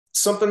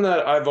Something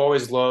that I've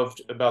always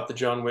loved about the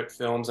John Wick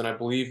films, and I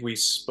believe we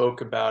spoke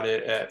about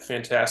it at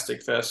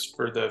Fantastic Fest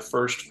for the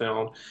first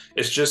film,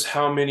 is just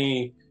how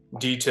many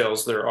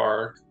details there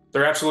are.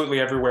 They're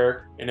absolutely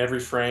everywhere in every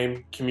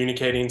frame,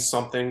 communicating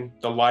something.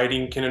 The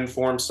lighting can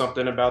inform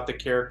something about the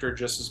character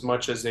just as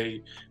much as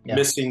a Yeah.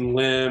 missing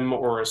limb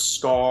or a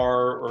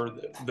scar or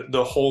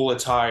the whole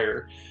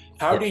attire.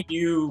 How Yeah. do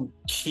you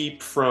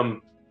keep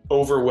from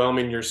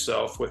overwhelming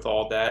yourself with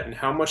all that, and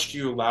how much do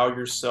you allow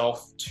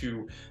yourself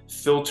to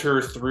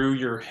filter through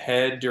your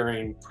head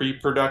during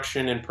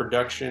pre-production and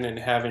production, and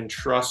having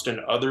trust in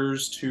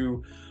others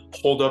to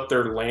hold up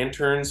their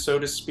lanterns, so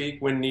to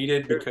speak, when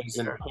needed? Sure, Because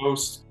in sure.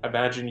 post, I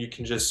imagine you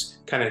can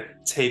just kind of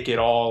take it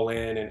all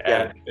in and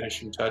Yeah. add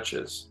finishing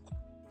touches.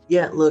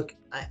 Yeah. Look,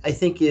 I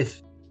think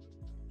if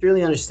you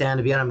really understand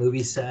to be on a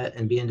movie set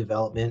and be in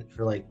development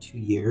for like 2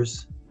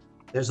 years,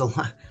 there's a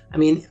lot. I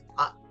mean,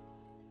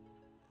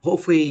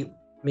 hopefully,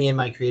 me and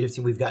my creative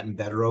team, we've gotten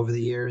better over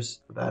the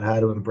years about how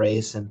to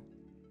embrace. And,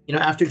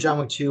 after John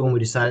Wick 2, when we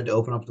decided to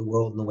open up the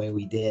world in the way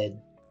we did,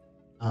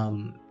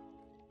 um,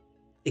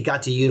 it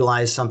got to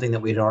utilize something that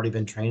we had already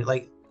been trained.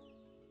 Like,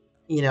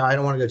 I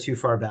don't want to go too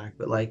far back,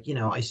 but like,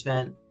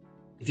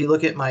 if you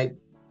look at my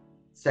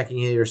second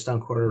year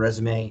stunt quarter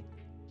resume,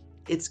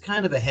 it's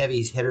kind of a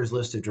heavy hitters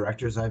list of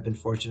directors I've been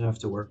fortunate enough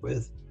to work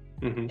with.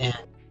 Hmm. And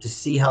to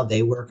see how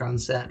they work on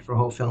set for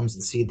whole films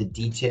and see the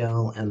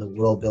detail and the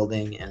world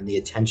building and the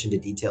attention to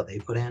detail they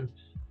put in.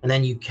 And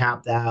then you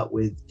cap that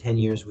with 10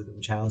 years with the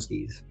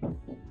Wachowskis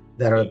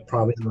that are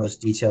probably the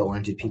most detail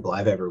oriented people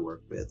I've ever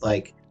worked with.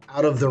 Like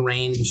out of the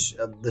range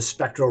of the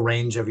spectral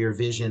range of your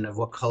vision of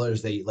what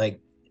colors they like,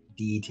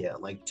 detail,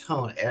 like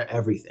tone,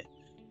 everything.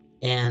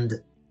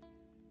 And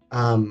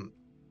um,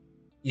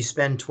 you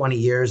spend 20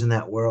 years in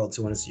that world.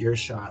 So when it's your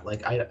shot,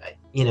 like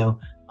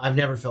I've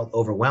never felt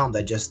overwhelmed.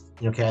 I just,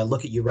 okay, I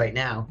look at you right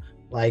now.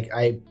 Like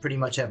I pretty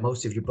much have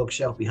most of your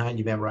bookshelf behind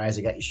you memorized.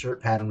 I got your shirt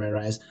pattern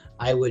memorized.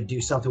 I would do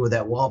something with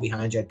that wall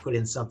behind you. I'd put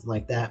in something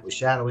like that with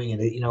shadowing,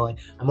 and like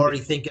I'm already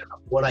thinking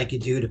of what I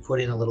could do to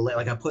put in a little.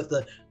 Like I put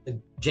the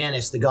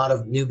Janus, the god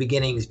of new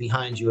beginnings,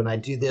 behind you, and I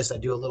do this. I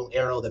do a little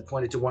arrow that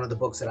pointed to one of the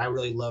books that I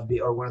really loved,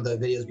 or one of the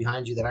videos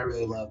behind you that I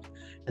really loved,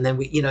 and then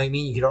what I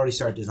mean, you could already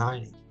start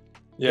designing.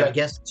 So I Yeah.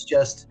 guess it's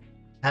just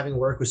having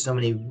worked with so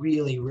many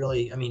really,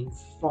 really, I mean,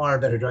 far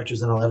better directors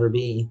than I'll ever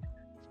be.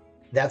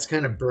 That's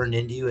kind of burned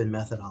into you in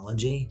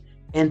methodology.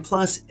 And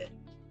plus,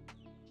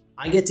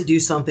 I get to do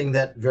something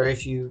that very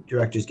few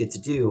directors get to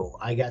do.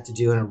 I got to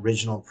do an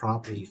original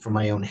property for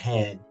my own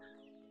head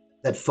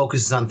that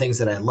focuses on things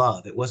that I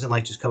love. It wasn't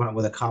like just coming up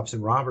with a cops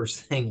and robbers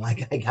thing.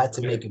 Like I got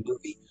to make Right. a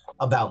movie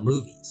about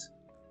movies.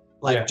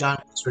 Like Yeah. John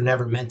Wicks were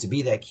never meant to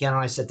be that. Keanu and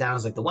I sat down. I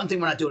was like, the one thing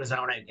we're not doing is I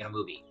want to make a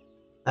movie.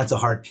 That's a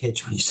hard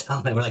pitch when you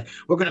sound like we're like,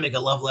 we're going to make a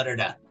love letter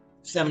to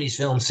 70s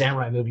films,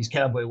 samurai movies,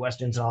 cowboy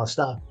westerns, and all this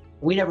stuff.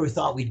 We never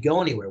thought we'd go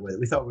anywhere with it.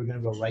 We thought we were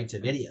going to go right to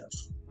video.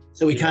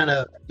 So we Yeah. kind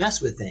of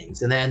mess with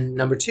things. And then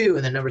number two,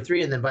 and then number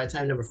three. And then by the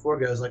time number four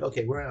goes, like,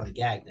 okay, we're on a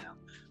gag now.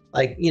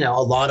 Like, a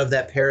lot of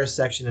that Paris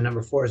section in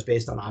number four is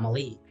based on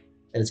Amelie.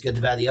 And it's Good,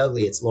 the Bad, the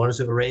Ugly. It's Lawrence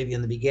of Arabia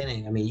in the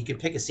beginning. I mean, you can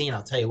pick a scene,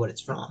 I'll tell you what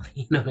it's from.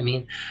 You know what I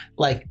mean?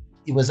 Like,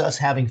 it was us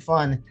having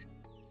fun.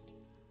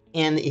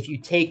 And if you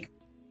take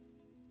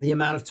the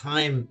amount of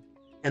time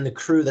and the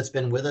crew that's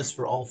been with us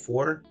for all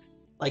four,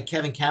 like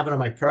Kevin Cavanaugh,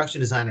 my production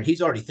designer,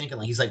 he's already thinking,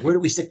 like, he's like, where do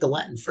we stick the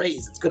Latin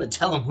phrase? It's going to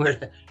tell him where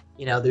to,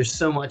 there's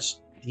so much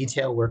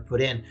detail work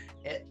put in.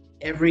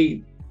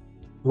 Every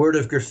word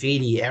of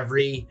graffiti,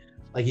 every,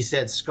 like you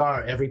said,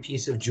 scar, every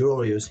piece of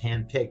jewelry was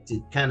handpicked.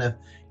 It kind of,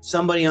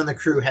 somebody on the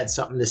crew had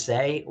something to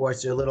say, or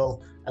it's their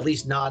little, at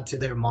least nod to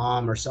their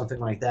mom or something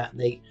like that.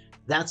 And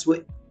that's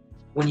what,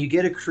 when you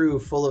get a crew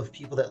full of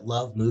people that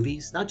love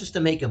movies, not just to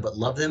make them, but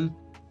love them,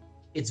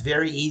 it's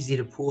very easy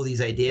to pull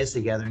these ideas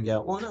together and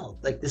go, well, no,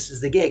 like this is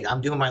the gig.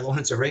 I'm doing my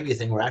Lawrence of Arabia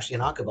thing. We're actually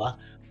in Aqaba.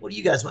 What do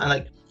you guys want?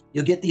 Like,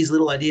 you'll get these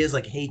little ideas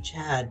like, hey,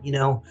 Chad,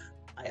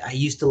 I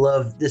used to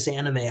love this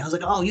anime. I was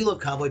like, oh, you love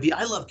Cowboy Bebop.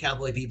 I love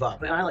Cowboy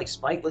Bebop. Man, I like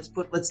Spike. Let's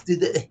do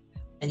this.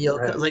 And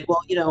Right. like,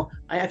 well,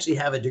 I actually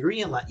have a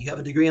degree in Latin. You have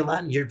a degree in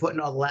Latin. You're putting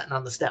all the Latin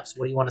on the steps.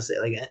 What do you want to say?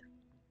 Like,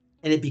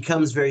 and it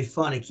becomes very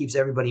fun. It keeps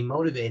everybody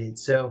motivated.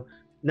 So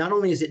not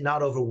only is it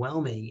not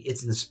overwhelming,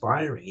 it's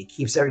inspiring. It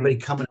keeps everybody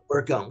Mhm. coming to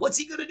work on what's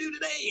he gonna do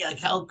today? Like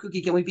how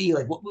kooky can we be?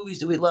 Like what movies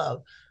do we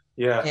love?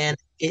 Yeah. And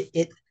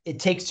it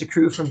takes the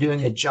crew from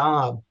doing a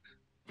job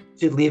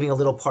to leaving a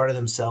little part of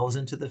themselves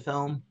into the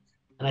film.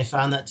 And I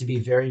found that to be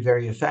very,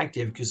 very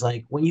effective because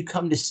like when you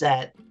come to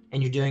set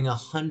and you're doing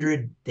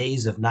 100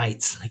 days of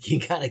nights, like you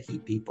gotta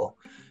keep people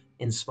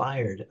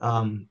inspired.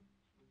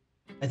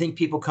 I think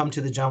people come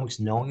to the John Wicks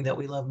knowing that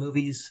we love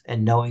movies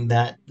and knowing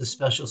that the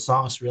special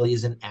sauce really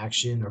isn't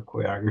action or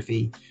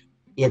choreography.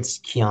 It's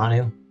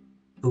Keanu,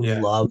 who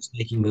Yeah. loves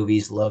making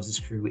movies, loves his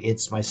crew.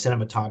 It's my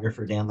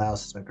cinematographer, Dan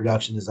Laus. It's my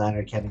production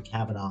designer, Kevin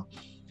Cavanaugh.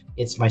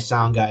 It's my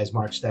sound guys,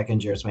 Mark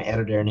Steckinger. It's my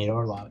editor, Nate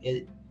Orlov.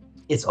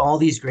 It's all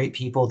these great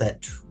people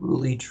that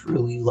truly,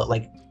 truly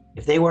like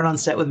If they weren't on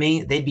set with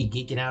me, they'd be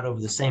geeking out over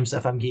the same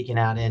stuff I'm geeking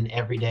out in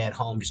every day at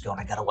home, just going,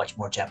 I gotta watch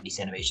more Japanese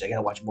animation. I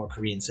gotta watch more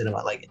Korean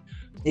cinema. Like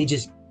they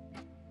just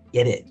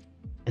get it.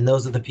 And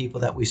those are the people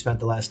that we spent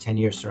the last 10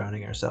 years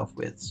surrounding ourselves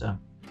with. So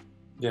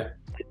Yeah,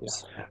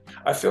 yeah.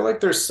 I feel like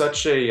there's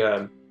such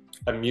a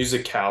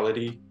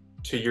musicality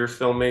to your yeah.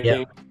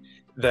 filmmaking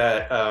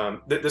that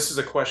this is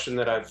a question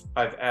that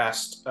I've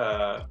asked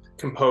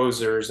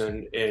composers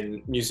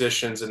and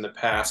musicians in the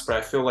past, but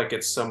I feel like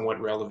it's somewhat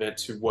relevant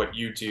to what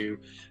you do,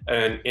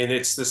 and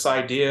it's this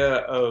idea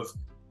of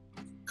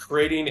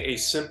creating a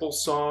simple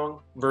song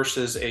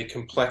versus a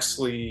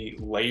complexly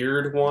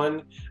layered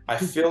one. I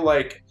feel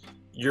like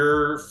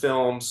your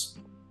films,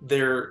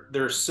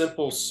 they're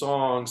simple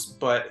songs,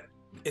 but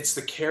it's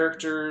the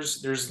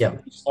characters. There's Yeah.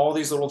 all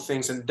these little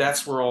things, and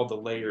that's where all the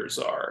layers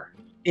are.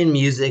 In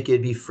music,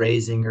 it'd be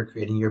phrasing or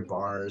creating your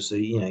bars, or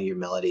your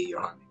melody, your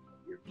harmony,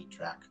 your beat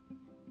track.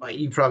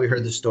 You probably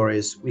heard the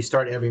stories. We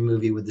start every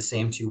movie with the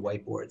same two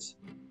whiteboards.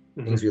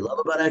 Things Mhm. we love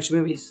about action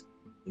movies,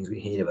 things we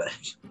hate about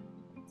action.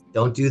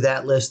 Don't do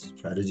that list.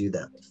 Try to do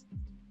that list.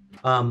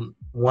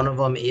 One of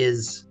them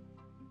is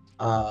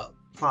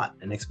plot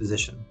and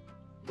exposition.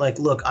 Like,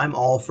 look, I'm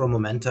all for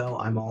memento.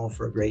 I'm all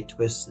for great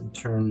twists and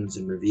turns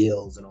and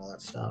reveals and all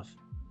that stuff.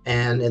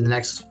 And in the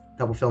next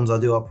couple films I'll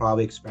do, I'll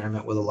probably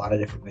experiment with a lot of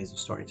different ways of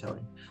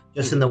storytelling.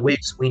 Just in Mhm. the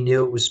Wicks, we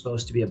knew it was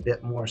supposed to be a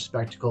bit more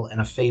spectacle and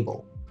a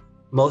fable.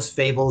 Most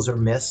fables or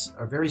myths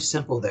are very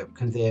simple, that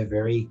convey a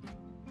very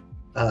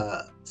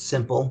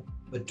simple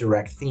but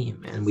direct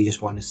theme, and we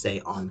just wanted to stay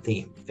on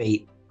theme.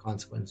 Fate,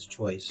 consequence,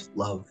 choice,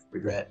 love,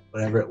 regret,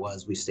 whatever it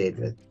was, we stayed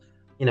with.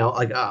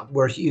 Like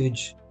we're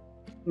huge,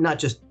 not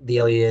just the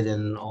Iliad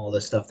and all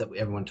the stuff that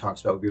everyone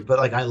talks about, but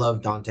like I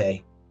love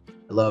Dante.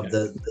 I love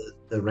Yeah.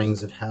 the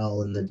rings of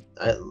hell and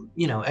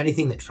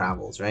anything that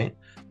travels, right?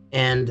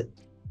 And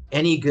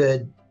any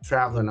good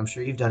traveler, and I'm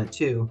sure you've done it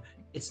too,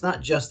 it's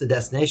not just the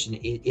destination,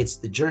 it's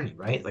the journey,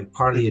 right? Like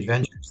part of the Mhm.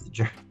 adventure is the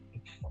journey,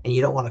 and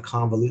you don't want to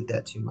convolute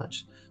that too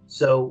much.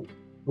 So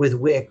with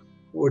WICK,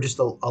 we're just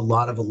a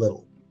lot of a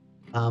little.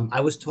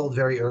 I was told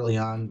very early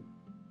on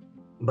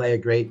by a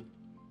great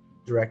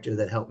director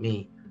that helped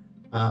me.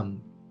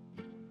 Um,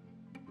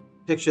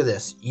 Picture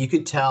this: you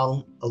could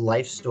tell a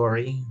life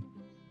story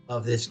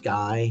of this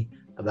guy,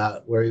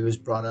 about where he was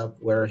brought up,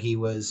 where he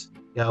was,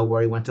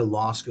 where he went to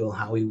law school,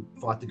 how he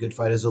fought the good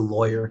fight as a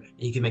lawyer, and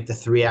you can make the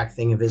 3-act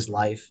thing of his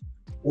life.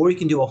 Or you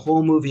can do a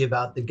whole movie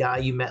about the guy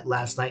you met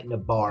last night in a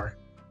bar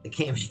that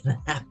came in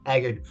half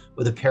haggard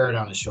with a parrot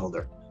on his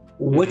shoulder.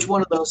 Which Mhm.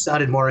 one of those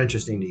sounded more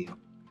interesting to you?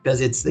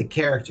 Because it's the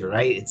character, right?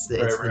 Right, It's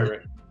right, the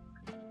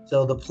right.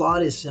 So the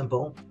plot is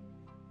simple.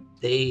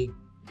 They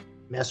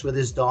mess with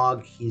his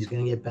dog, he's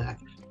going to get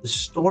back. The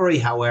story,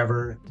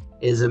 however,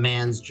 is a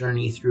man's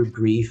journey through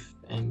grief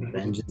and Mhm.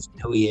 vengeance,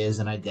 who he is,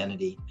 and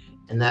identity.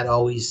 And that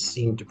always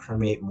seemed to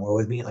permeate more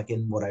with me, like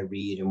in what I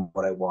read and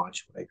what I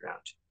watch, what I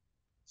ground.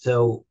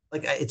 So,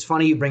 like, it's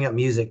funny you bring up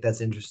music.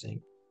 That's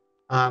interesting.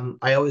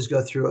 I always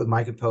go through it with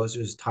my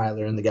composers,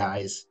 Tyler and the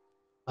guys.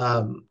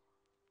 Um,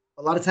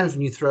 a lot of times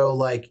when you throw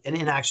like, and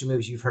in action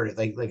movies, you've heard it,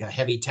 like a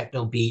heavy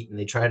techno beat, and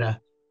they try to,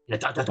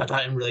 dot, dot, dot,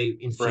 dot, and really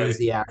infuse Right.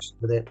 the action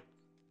with it.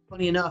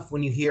 Funny enough,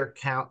 when you hear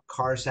count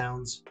car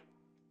sounds,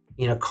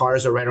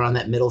 cars are right around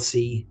that middle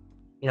C.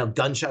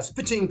 Gunshots,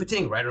 pating,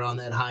 pating, right around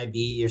that high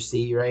B or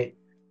C, right?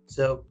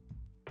 So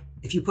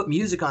if you put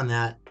music on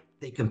that,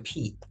 they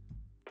compete.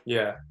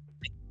 Yeah.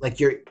 Like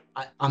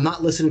I'm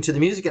not listening to the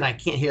music and I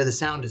can't hear the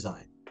sound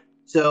design.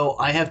 So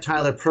I have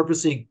Tyler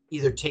purposely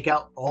either take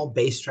out all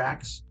bass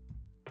tracks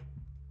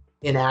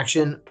in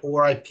action,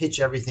 or I pitch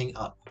everything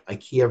up. I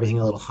key everything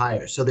a little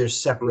higher. So there's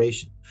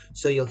separation.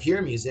 So you'll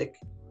hear music,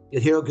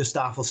 you'll hear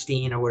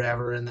Gustaffelstein or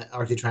whatever in the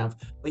Arc de Triomphe,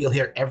 but you'll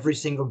hear every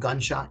single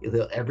gunshot, you'll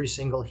hear every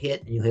single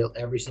hit, and you'll hear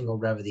every single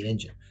rev of the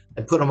engine.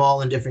 I put them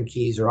all in different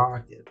keys or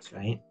octaves,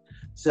 right? Mhm.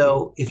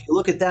 So if you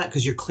look at that,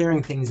 because you're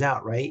clearing things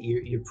out, right?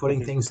 You're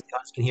putting Mhm. things so the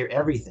audience can hear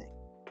everything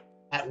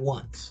at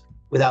once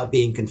without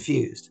being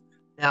confused.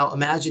 Now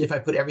imagine if I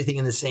put everything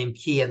in the same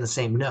key and the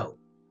same note,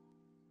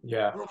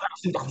 Yeah.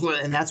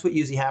 and that's what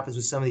usually happens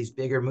with some of these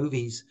bigger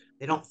movies.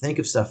 They don't think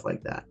of stuff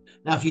like that.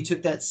 Now if you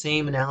took that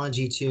same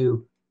analogy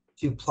to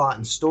plot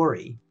and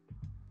story,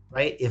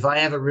 right? If I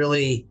have a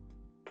really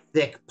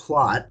thick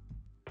plot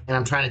and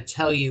I'm trying to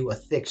tell you a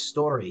thick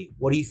story,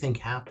 what do you think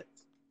happens?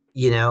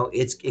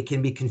 It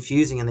can be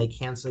confusing, and they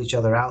cancel each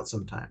other out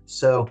sometimes.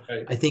 So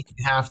Right. I think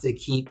you have to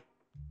keep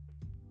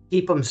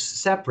them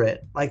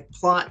separate. Like,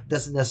 plot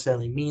doesn't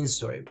necessarily mean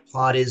story.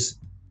 Plot is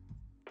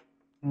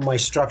my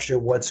structure,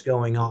 what's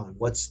going on,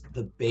 what's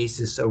the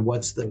basis, or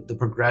what's the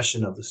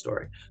progression of the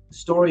story. The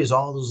story is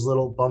all those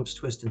little bumps,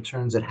 twists, and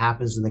turns that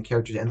happens in the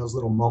characters, and those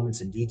little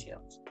moments and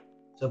details.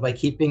 So by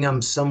keeping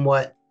them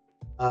somewhat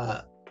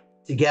uh,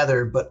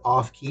 together but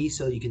off key,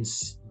 so you can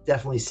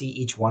definitely see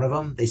each one of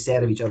them, they stay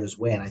out of each other's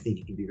way, and I think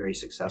you can be very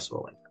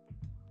successful in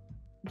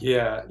that.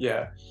 Yeah,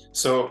 yeah.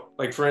 So,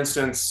 like for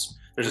instance,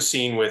 there's a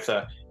scene with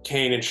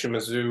Kane and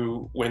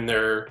Shimazu when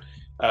they're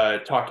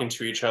talking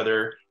to each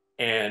other,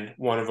 and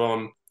one of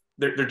them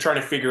they're trying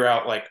to figure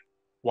out like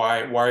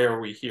why are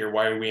we here?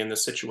 Why are we in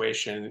this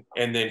situation?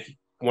 And then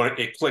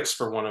it clicks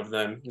for one of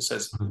them and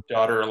says,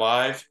 daughter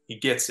alive. He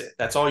gets it.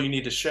 That's all you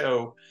need to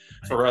show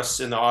Right. for us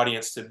in the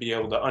audience to be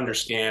able to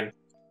understand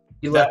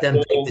You that let them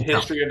take whole the jump.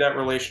 history of that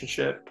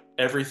relationship,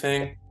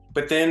 everything.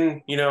 But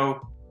then,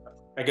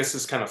 I guess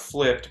it's kind of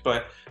flipped,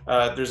 but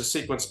there's a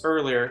sequence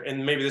earlier,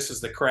 and maybe this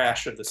is the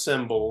crash of the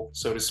symbol,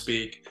 so to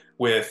speak,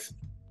 with,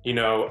 we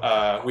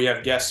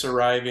have guests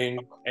arriving,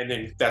 and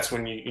then that's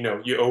when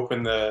you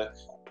open the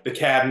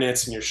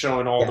cabinets and you're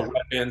showing all the Yeah.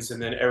 weapons,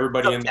 and then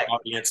everybody in the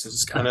audience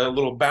is kind of a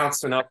little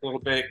bouncing up a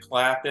little bit,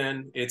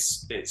 clapping.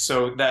 It's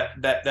so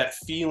that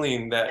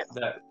feeling,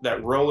 that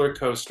roller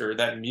coaster,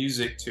 that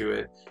music to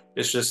it,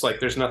 it's just like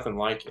there's nothing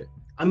like it.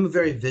 I'm a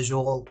very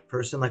visual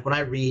person. Like when I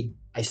read,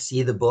 I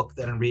see the book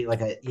that I'm reading.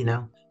 Like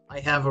I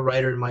have a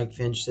writer, Mike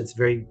Finch, that's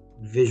very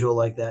visual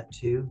like that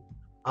too.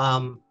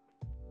 Um,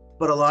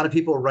 but a lot of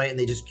people write and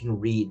they just can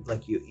read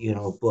like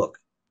a book.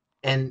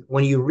 And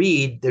when you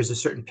read, there's a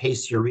certain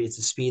pace you read. It's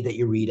the speed that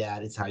you read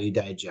at. It's how you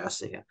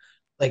digest it.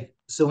 Like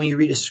so, when you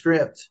read a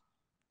script,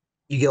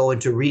 you go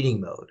into reading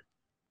mode.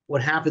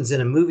 What happens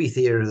in a movie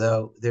theater,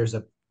 though, there's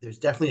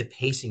definitely a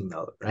pacing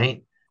mode,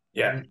 right?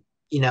 Yeah. And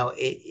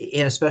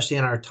and especially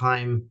in our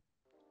time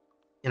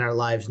in our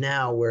lives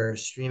now where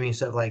streaming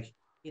stuff like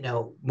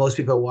most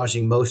people are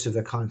watching most of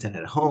the content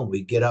at home.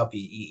 We get up,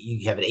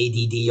 you have an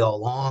ADD all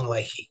along,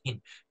 like you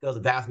go to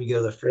the bathroom, you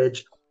go to the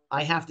fridge.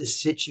 I have to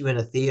sit you in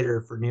a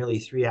theater for nearly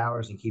 3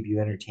 hours and keep you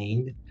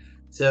entertained.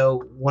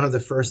 So one of the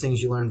first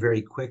things you learn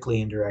very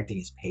quickly in directing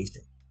is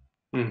pacing,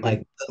 Mm-hmm.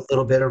 like a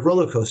little bit of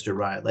roller coaster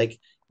ride. Like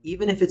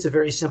even if it's a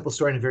very simple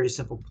story and a very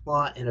simple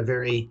plot and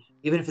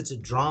even if it's a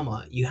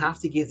drama, you have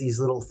to give these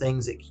little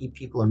things that keep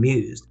people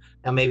amused.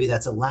 Now maybe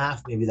that's a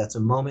laugh, maybe that's a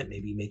moment,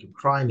 maybe you make them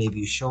cry, maybe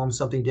you show them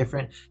something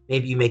different,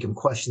 maybe you make them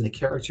question the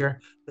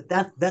character. But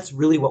that's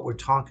really what we're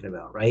talking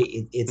about, right?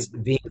 It's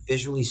being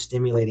visually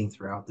stimulating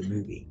throughout the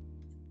movie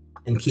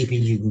and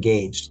keeping you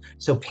engaged.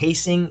 So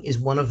pacing is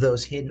one of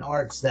those hidden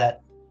arts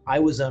that I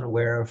was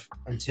unaware of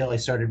until I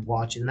started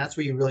watching. And that's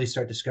where you really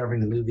start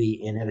discovering the movie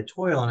in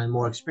editorial. And the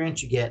more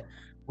experience you get,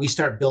 we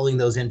start building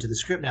those into the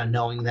script now,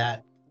 knowing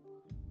that,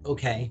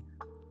 okay,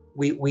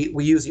 we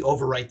usually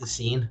overwrite the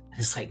scene.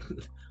 It's like,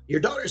 your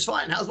daughter's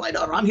fine. How's my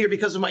daughter? I'm here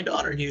because of my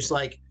daughter. And you're just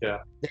like, Yeah.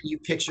 then you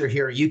picture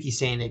Hiroyuki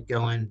saying it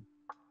going,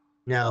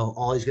 no,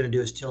 all he's going to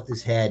do is tilt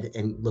his head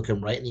and look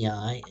him right in the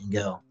eye and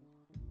go,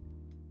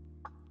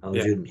 oh,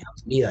 Yeah. Jude,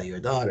 how's Mia, your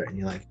daughter? And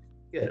you're like,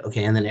 good,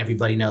 okay. And then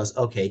everybody knows,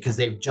 okay, because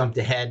they've jumped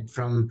ahead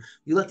from,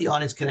 you let the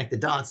audience connect the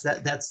dots.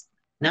 That's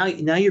now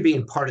you're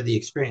being part of the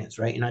experience,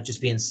 right? You're not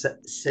just being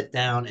sit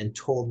down and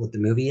told what the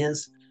movie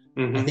is. I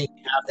Mm-hmm. think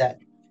you have that.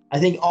 I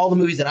think all the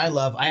movies that I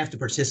love, I have to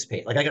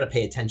participate. Like I got to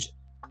pay attention.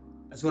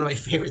 That's one of my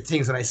favorite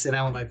things when I sit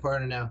down with my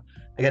partner now.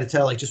 I got to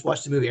tell, like, just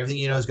watch the movie. Everything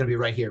you know is going to be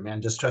right here,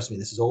 man. Just trust me.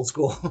 This is old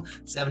school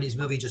 70s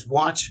movie. Just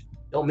watch.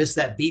 Don't miss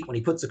that beat when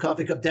he puts the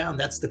coffee cup down.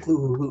 That's the clue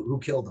who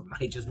killed him.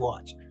 Right? Just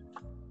watch.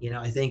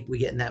 I think we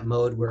get in that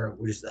mode where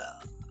we're just.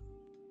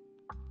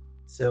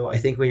 So I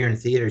think when you're in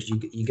theaters,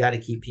 you got to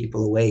keep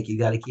people awake. You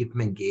got to keep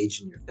them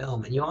engaged in your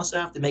film, and you also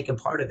have to make them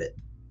part of it.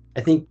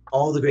 I think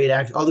all the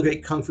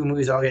great kung fu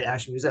movies, all the great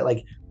action movies, that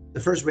like the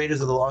first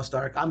Raiders of the Lost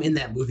Ark. I'm in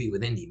that movie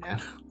with Indy,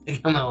 man. I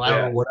don't know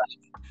Yeah. what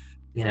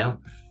you know.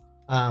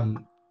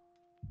 Um,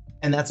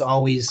 and that's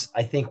always,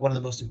 I think, one of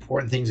the most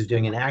important things of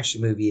doing an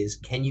action movie is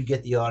can you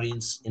get the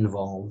audience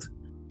involved,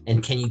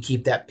 and can you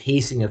keep that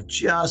pacing of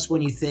just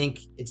when you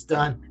think it's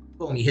done,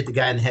 boom, you hit the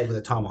guy in the head with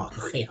a tomahawk.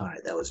 Okay, all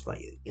right, that was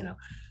funny.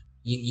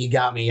 You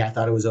got me. I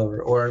thought it was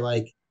over. Or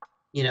like,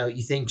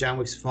 you think John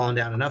Wick's fallen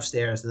down enough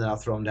stairs, and then I'll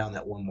throw him down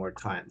that one more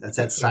time. That's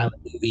that silent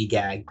movie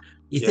gag.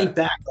 You Yeah. think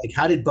back, like,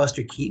 how did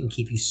Buster Keaton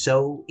keep you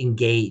so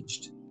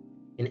engaged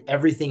in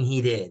everything he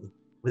did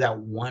without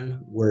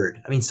one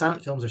word? I mean,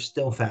 silent films are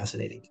still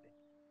fascinating to me.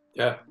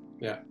 Yeah.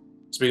 Yeah.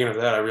 Speaking of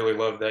that, I really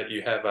love that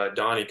you have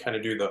Donnie kind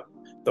of do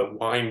the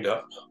wind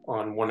up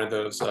on one of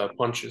those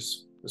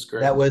punches. It's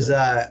great. That was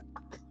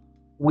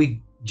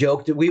we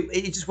joked.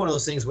 It's just one of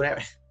those things.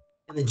 Whenever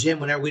in the gym,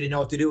 whenever we didn't know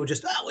what to do, we'll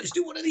just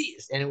do one of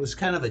these, and it was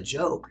kind of a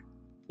joke.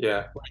 Yeah.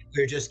 Like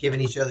we were just giving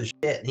each other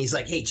shit, and he's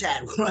like, "Hey,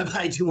 Chad, why don't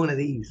I do one of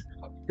these?"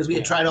 Because we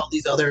had tried all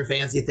these other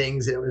fancy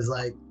things, and it was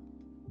like,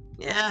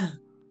 yeah,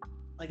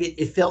 like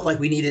it felt like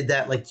we needed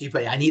that. Like,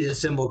 I needed a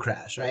cymbal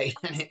crash, right?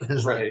 And it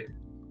was Right.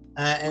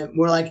 like, and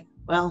we're like,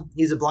 well,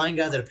 he's a blind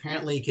guy that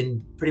apparently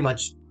can pretty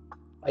much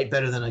fight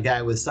better than a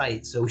guy with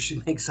sight, so we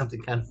should make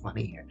something kind of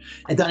funny here.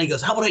 And Donnie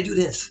goes, "How about I do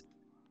this?"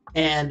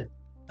 And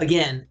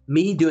again,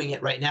 me doing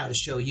it right now to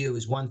show you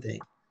is one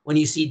thing. When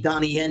you see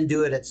Donnie Yen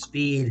do it at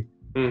speed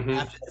Mm-hmm.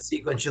 after that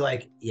sequence, you're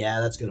like,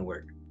 yeah, that's gonna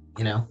work,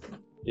 you know?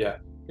 Yeah.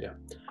 Yeah.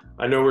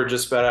 I know we're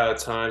just about out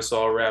of time,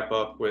 so I'll wrap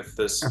up with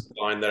this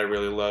line that I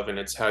really love, and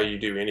it's how you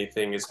do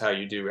anything is how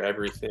you do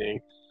everything.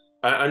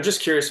 I'm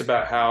just curious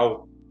about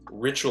how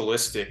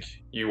ritualistic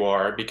you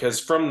are, because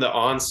from the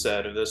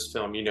onset of this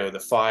film,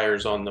 the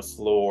fires on the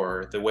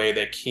floor, the way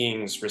that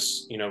King's,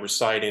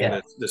 reciting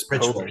Yeah, this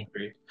ritual.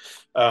 poetry,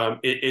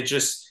 it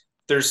just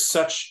there's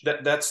such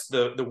that's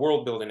the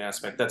world building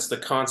aspect. That's the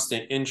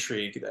constant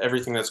intrigue,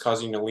 everything that's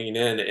causing you to lean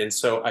in. And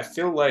so I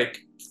feel like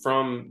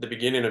from the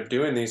beginning of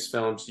doing these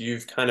films,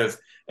 you've kind of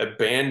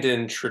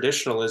abandoned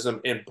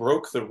traditionalism and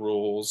broke the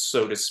rules,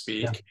 so to Yeah.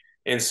 speak.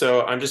 And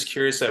so I'm just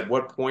curious at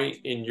what point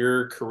in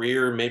your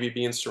career, maybe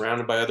being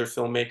surrounded by other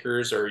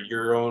filmmakers or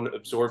your own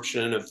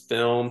absorption of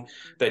film,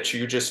 that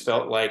you just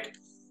felt like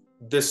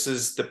this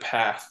is the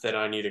path that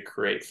I need to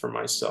create for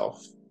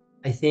myself.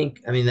 I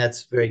think, I mean,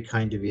 that's very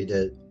kind of you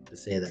to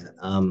say that.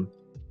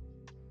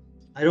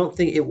 I don't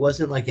think it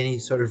wasn't like any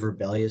sort of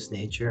rebellious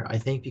nature. I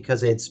think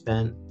because I had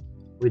spent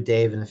with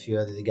Dave and a few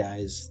other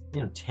guys,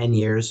 10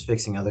 years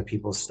fixing other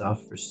people's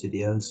stuff for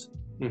studios,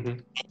 Hmm.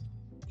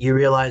 you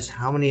realize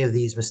how many of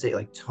these mistakes,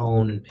 like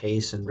tone and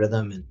pace and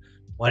rhythm, and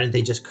why didn't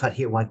they just cut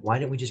here? Why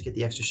didn't we just get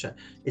the extra shot?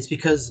 It's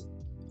because,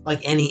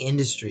 like any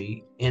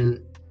industry in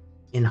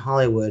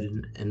Hollywood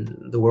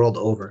and the world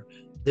over,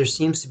 there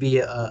seems to be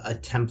a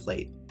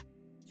template: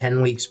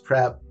 10 weeks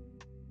prep,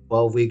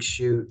 12 weeks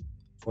shoot,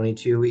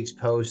 22 weeks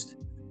post.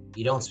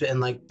 You don't spend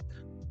like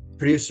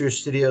producers,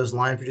 studios,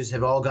 line producers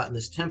have all gotten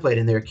this template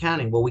in their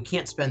accounting. Well, we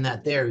can't spend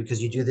that there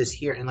because you do this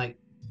here. And like,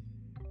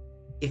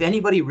 if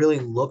anybody really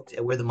looked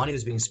at where the money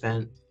was being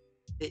spent,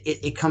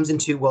 it comes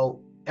into,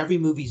 well, every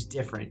movie's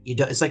different. You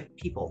don't, it's like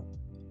people.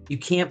 You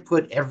can't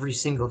put every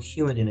single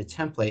human in a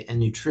template and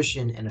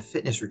nutrition and a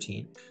fitness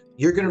routine.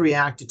 You're going to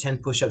react to 10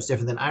 push-ups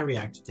different than I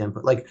react to 10.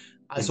 But like,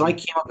 so I Hmm.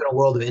 came up in a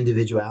world of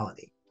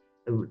individuality,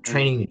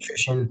 training,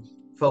 nutrition,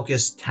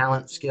 focus,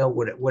 talent, skill,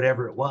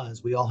 whatever it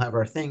was. We all have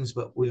our things,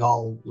 but we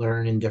all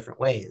learn in different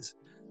ways.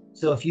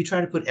 So if you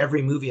try to put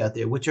every movie out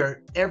there, which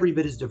are every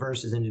bit as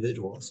diverse as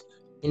individuals,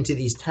 into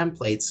these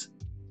templates,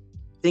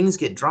 things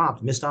get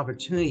dropped, missed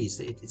opportunities.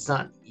 It's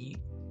not,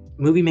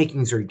 movie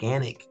making is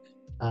organic.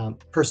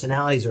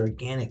 Personalities are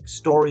organic,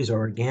 stories are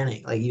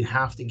organic. Like, you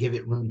have to give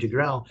it room to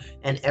grow,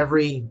 and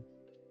every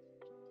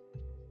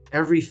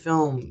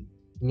film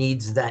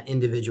needs that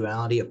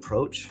individuality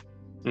approach.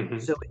 Hmm.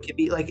 So it could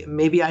be like,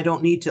 maybe I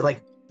don't need to,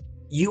 like,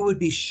 you would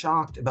be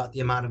shocked about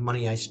the amount of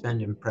money I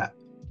spend in prep,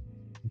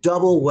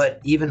 double what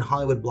even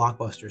Hollywood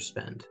blockbusters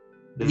spend.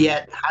 Hmm.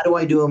 Yet how do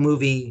I do a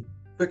movie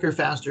quicker,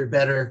 faster,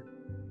 better,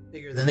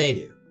 bigger than they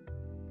do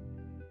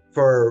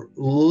for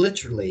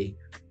literally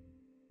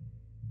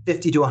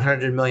 50 to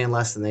 100 million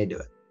less than they do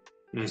it,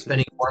 by Hmm.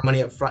 spending more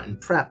money up front in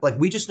prep? Like,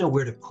 we just know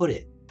where to put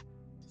it.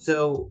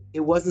 So it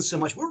wasn't so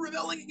much we're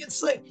rebelling against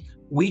slave.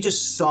 We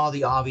just saw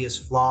the obvious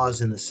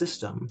flaws in the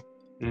system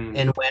Hmm.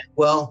 and went,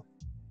 well,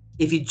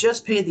 if you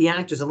just paid the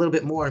actors a little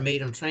bit more and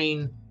made them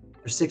train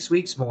for 6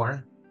 weeks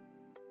more.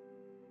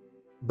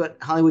 But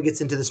Hollywood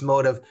gets into this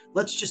mode of,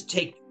 let's just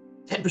take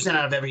 10%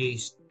 out of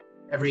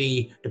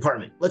every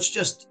department. Let's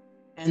just,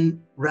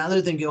 and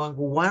rather than going,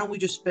 well, why don't we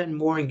just spend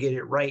more and get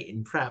it right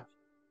in prep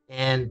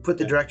and put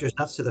the Yeah. directors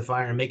nuts to the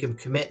fire and make them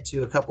commit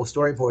to a couple of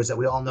storyboards that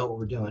we all know what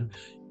we're doing.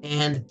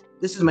 And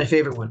this is my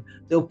favorite one.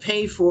 They'll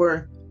pay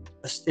for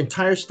an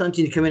entire stunt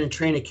team to come in and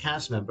train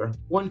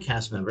one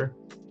cast member,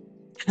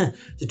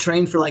 to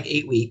train for like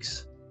 8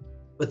 weeks,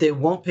 but they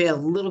won't pay a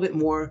little bit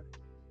more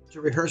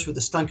to rehearse with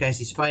the stunt guys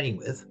he's fighting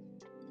with.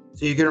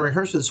 So you're going to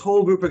rehearse with this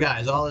whole group of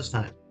guys all this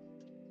time,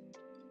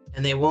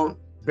 and they won't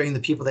bring the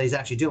people that he's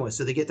actually doing with.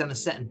 So they get down a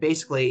set and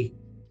basically,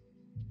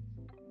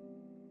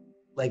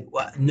 like,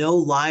 what, no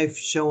live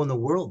show in the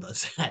world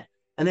does that.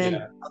 And then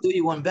Yeah. I'll do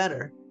you one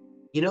better.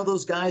 You know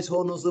those guys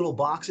holding those little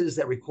boxes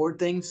that record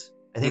things?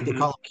 I think they Hmm.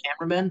 call them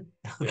cameramen.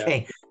 Yeah.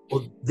 Okay.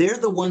 Well, they're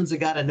the ones that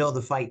got to know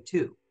the fight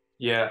too.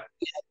 Yeah.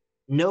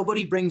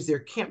 Nobody brings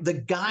their the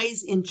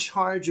guys in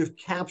charge of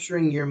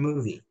capturing your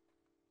movie.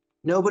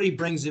 Nobody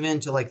brings them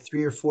into like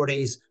 3 or 4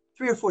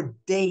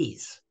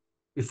 days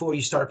before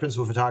you start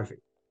principal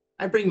photography.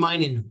 I bring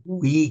mine in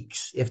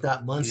weeks, if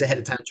not months ahead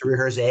Hmm. of time, to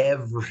rehearse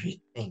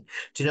everything,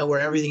 to know where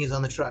everything is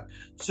on the truck.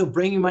 So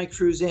bringing my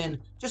crews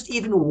in just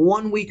even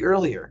 1 week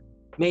earlier,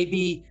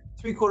 maybe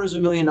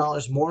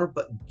 $750,000 more,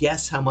 but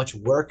guess how much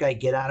work I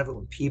get out of it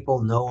when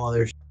people know all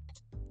their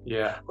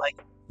Yeah.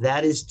 like,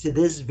 that is to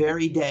this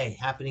very day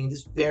happening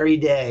this very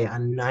day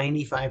on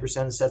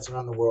 95% of sets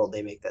around the world.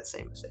 They make that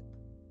same mistake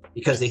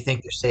because Yeah. they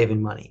think they're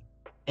saving money.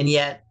 And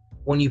yet,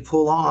 when you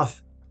pull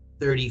off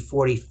 30,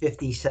 40,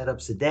 50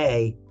 setups a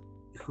day,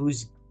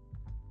 who's,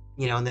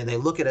 and then they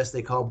look at us,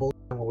 they call bullshit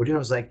on what we're doing. I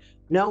was like,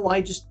 no,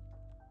 I just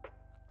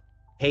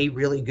pay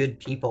really good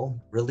people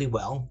really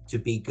well to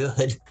be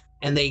good.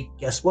 And they,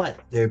 guess what?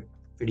 They're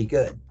pretty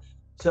good.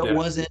 So it Yeah.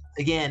 wasn't,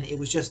 again, it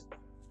was just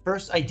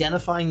first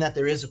identifying that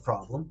there is a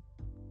problem,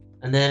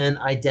 and then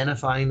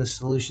identifying the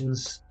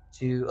solutions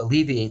to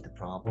alleviate the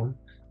problem,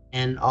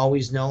 and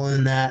always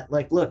knowing that,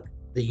 like, look,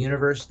 the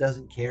universe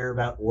doesn't care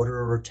about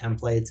order or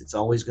templates. It's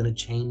always going to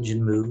change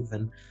and move,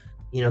 and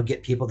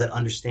get people that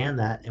understand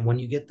that. And when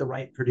you get the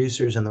right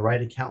producers and the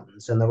right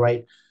accountants and the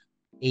right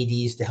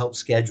ads to help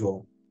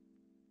schedule,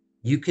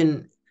 you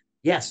can,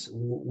 yes,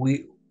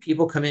 we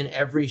people come in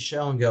every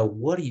show and go,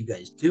 what are you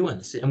guys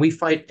doing? And we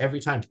fight every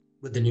time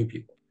with the new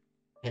people,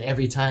 and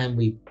every time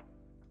we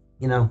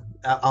you know,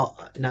 I'll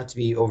not to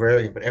be over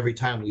arrogant, but every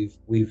time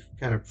we've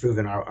kind of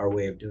proven our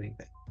way of doing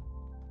things.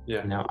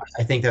 Yeah. You know,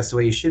 I think that's the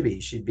way you should be.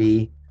 You should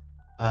be,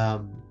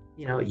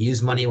 you know,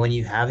 use money when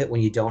you have it.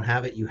 When you don't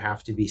have it, you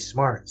have to be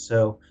smart.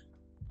 So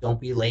don't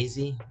be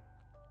lazy,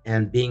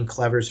 and being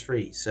clever is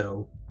free.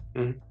 So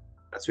Mhm.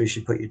 that's where you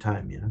should put your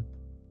time, you know?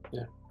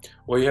 Yeah.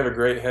 Well, you have a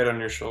great head on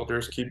your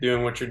shoulders. Keep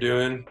doing what you're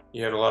doing.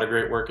 You have a lot of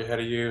great work ahead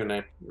of you, and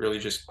I really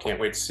just can't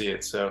wait to see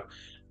it. So,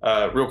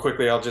 real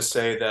quickly, I'll just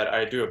say that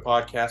I do a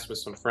podcast with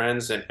some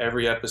friends, and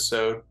every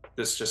episode,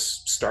 this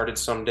just started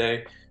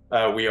someday.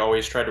 We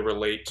always try to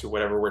relate to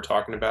whatever we're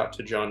talking about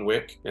to John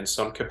Wick in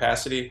some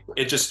capacity.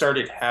 It just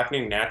started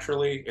happening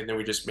naturally, and then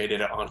we just made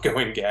it an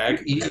ongoing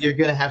gag. You're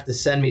gonna have to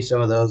send me some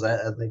of those.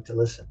 I'd like to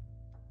listen.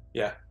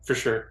 Yeah, for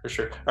sure, for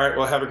sure. All right,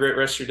 well, have a great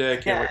rest of your day. I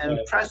can't Yeah, wait and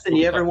to Preston, we'll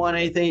you be ever talking. want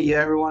anything? You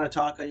ever want to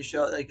talk on your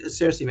show? Like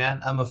seriously, man,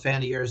 I'm a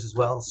fan of yours as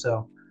well.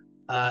 So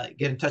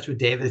get in touch with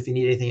David if you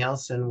need anything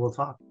else, and we'll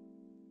talk.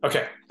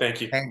 Okay,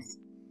 thank you. Thanks.